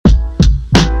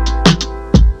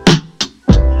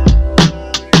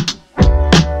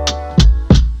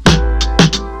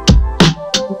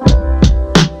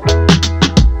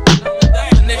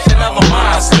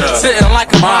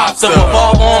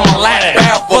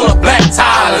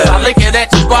Tyler. I lick it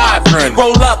at your squadron.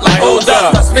 Roll up like hold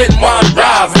up. I spit while I'm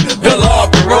driving. Bill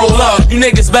off and roll up. You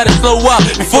niggas better slow up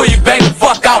before you bang the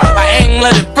fuck out. I ain't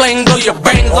let it fling, go your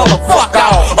brains all the fuck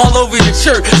out. All over your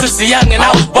shirt, since a young and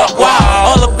I was buck wild.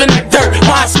 All up in the dirt,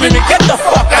 mind spinning, get the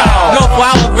fuck out. North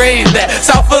where I was raised at,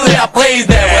 South Philly I plays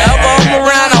that. Wherever I'm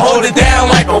around, I hold it down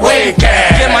like a wave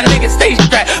cat. Get my niggas stay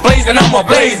strapped, blazing, I'ma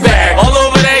blaze back. All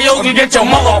over there, yo, you get your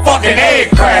motherfucking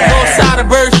egg cracked. North side of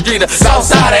Bird Street, south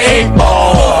side of 8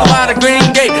 Ball. By the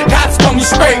Green Gate, cops come you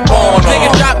straight on.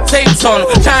 Niggas drop tapes on him,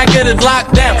 try and get it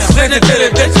locked down. Send it to the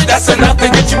ditch, that's enough to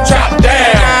get you chopped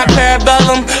down.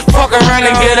 Parabellum, fuck around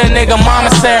and get a nigga mama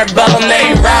cerebellum.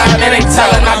 They ain't riding and they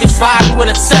tellin' I be sliding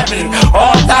with a 7,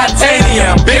 all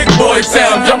titanium. Big boy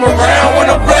sound, jump around when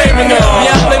I'm blaming them.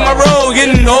 Yeah, I play my role,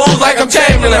 getting hoes like I'm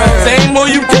Chamberlain. Same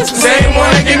one you kiss, same one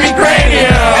that give me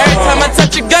cranium. Every time I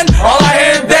touch a gun, all I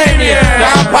hear is Damien.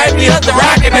 Now I pipe me up the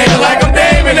rocket nigga like I'm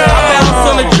Damien. I bounce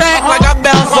on the track like I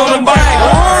bounce on the bike.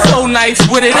 So nice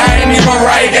with it, I ain't even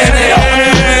right in it.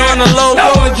 On the low,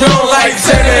 going drill like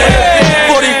tennis.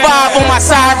 45 on my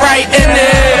side, right in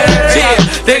there. Yeah,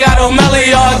 they got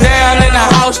O'Malley all down in the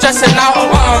house, stressing out. I'm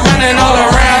running all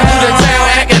around through the town,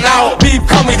 acting out. Beef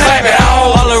coming, clapping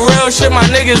out. All the real shit my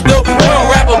niggas do, we don't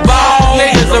rap about.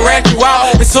 Niggas will rat you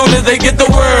out as soon as they get the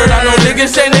word. I know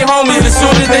niggas say they homies as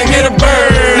soon as they get a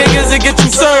bird. Niggas that get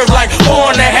you served like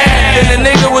 4 and a half. And a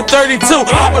nigga with 32,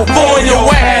 I put 4 in your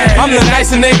whack. I'm the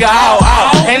nicest nigga out.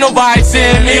 Ain't nobody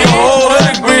seeing me, the whole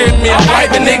hood agree with me. I'm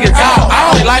wiping niggas out.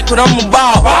 They like what I'm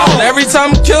about. Every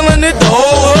time I'm killing it, the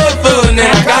whole hood feeling it.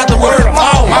 I got the word of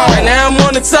mouth. Right now I'm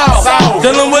on the top,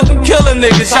 dealing with them killer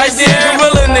niggas, shiesty and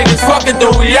gorilla niggas. Fucking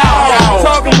though we out,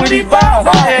 talking with these balls.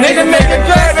 Nigga make a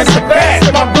drive, it's the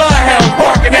best. My bloodhound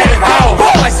barking at his house.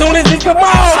 Like soon as he come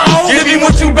out, give him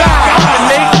what you got.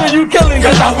 Make sure you kill him,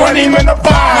 cause I run him in the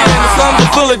bar. Yeah, the slums of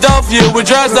Philadelphia, where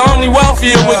drugs are only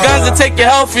wealthier. With guns that take your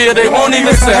healthier, they won't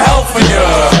even send help for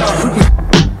you.